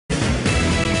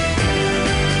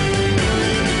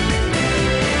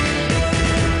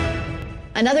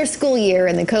Another school year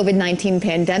in the COVID-19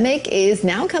 pandemic is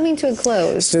now coming to a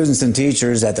close. Students and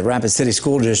teachers at the Rapid City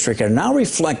School District are now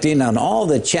reflecting on all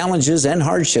the challenges and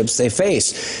hardships they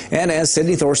face. And as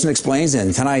Sydney Thorson explains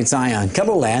in tonight's Eye on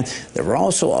KELOLAND, there were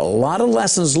also a lot of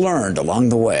lessons learned along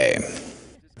the way.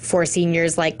 For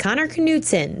seniors like Connor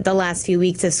Knudsen, the last few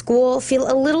weeks of school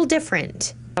feel a little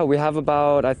different. We have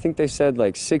about, I think they said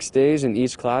like 6 days in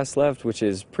each class left, which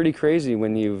is pretty crazy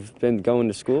when you've been going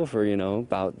to school for,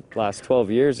 about the last 12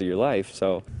 years of your life.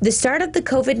 So the start of the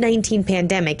COVID-19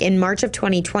 pandemic in March of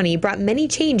 2020 brought many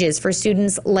changes for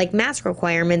students, like mask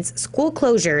requirements, school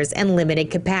closures, and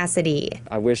limited capacity.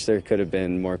 I wish there could have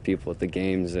been more people at the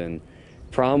games, and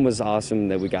prom was awesome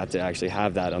that we got to actually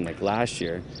have that unlike last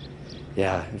year.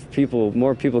 Yeah, if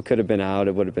more people could have been out,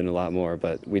 it would have been a lot more,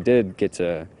 but we did get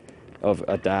to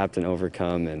adapt and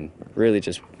overcome, and really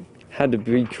just had to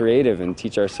be creative and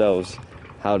teach ourselves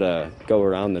how to go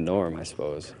around the norm, I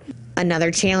suppose.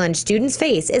 Another challenge students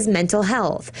face is mental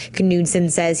health. Knudsen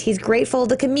says he's grateful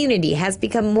the community has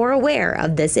become more aware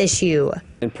of this issue.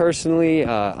 And personally,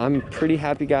 I'm a pretty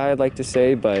happy guy, I'd like to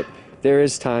say, but there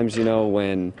is times,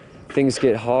 when things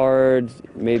get hard,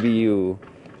 take you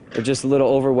are just a little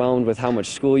overwhelmed with how much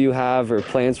school you have or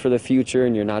plans for the future,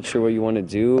 and you're not sure what you want to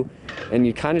do, and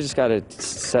you kind of just got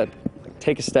to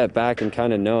take a step back and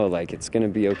kind of know like it's going to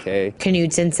be okay.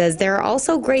 Knudsen says there are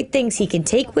also great things he can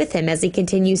take with him as he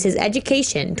continues his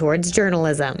education towards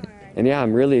journalism. And yeah,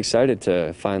 I'm really excited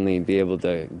to finally be able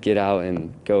to get out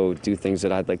and go do things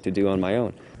that I'd like to do on my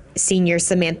own. Senior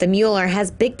Samantha Mueller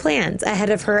has big plans ahead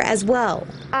of her as well.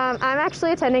 I'm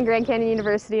actually attending Grand Canyon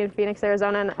University in Phoenix,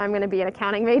 Arizona, and I'm going to be an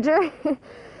accounting major.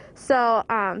 So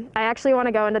I actually want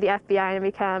to go into the FBI and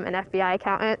become an FBI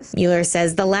accountant. Mueller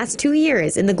says the last 2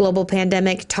 years in the global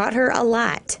pandemic taught her a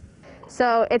lot.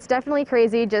 So it's definitely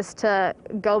crazy just to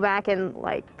go back and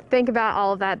think about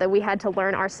all of that we had to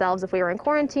learn ourselves if we were in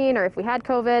quarantine or if we had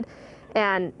COVID,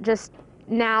 and just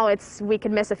now we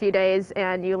can miss a few days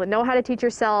and you know how to teach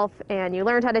yourself and you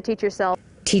learned how to teach yourself.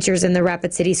 Teachers in the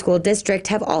Rapid City School District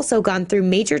have also gone through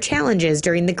major challenges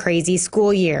during the crazy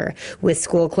school year, with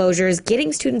school closures,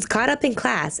 getting students caught up in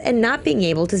class, and not being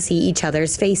able to see each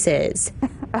other's faces.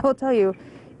 I will tell you,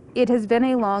 it has been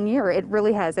a long year. It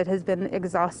really has. It has been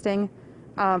exhausting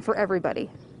for everybody.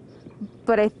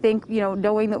 But I think,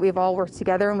 knowing that we've all worked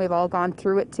together and we've all gone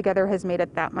through it together has made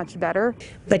it that much better.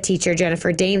 But teacher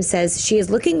Jennifer Dame says she is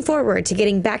looking forward to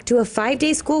getting back to a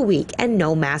 5-day school week and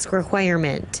no mask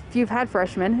requirement. If you've had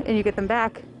freshmen and you get them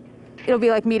back, it'll be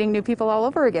like meeting new people all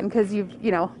over again because you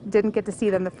didn't get to see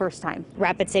them the first time.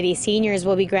 Rapid City seniors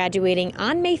will be graduating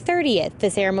on May 30th. The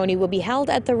ceremony will be held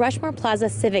at the Rushmore Plaza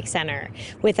Civic Center.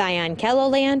 With Eye on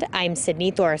KELOLAND, I'm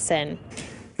Sydney Thorson.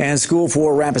 And school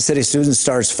for Rapid City students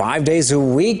starts 5 days a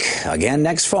week again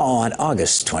next fall on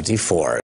August 24th.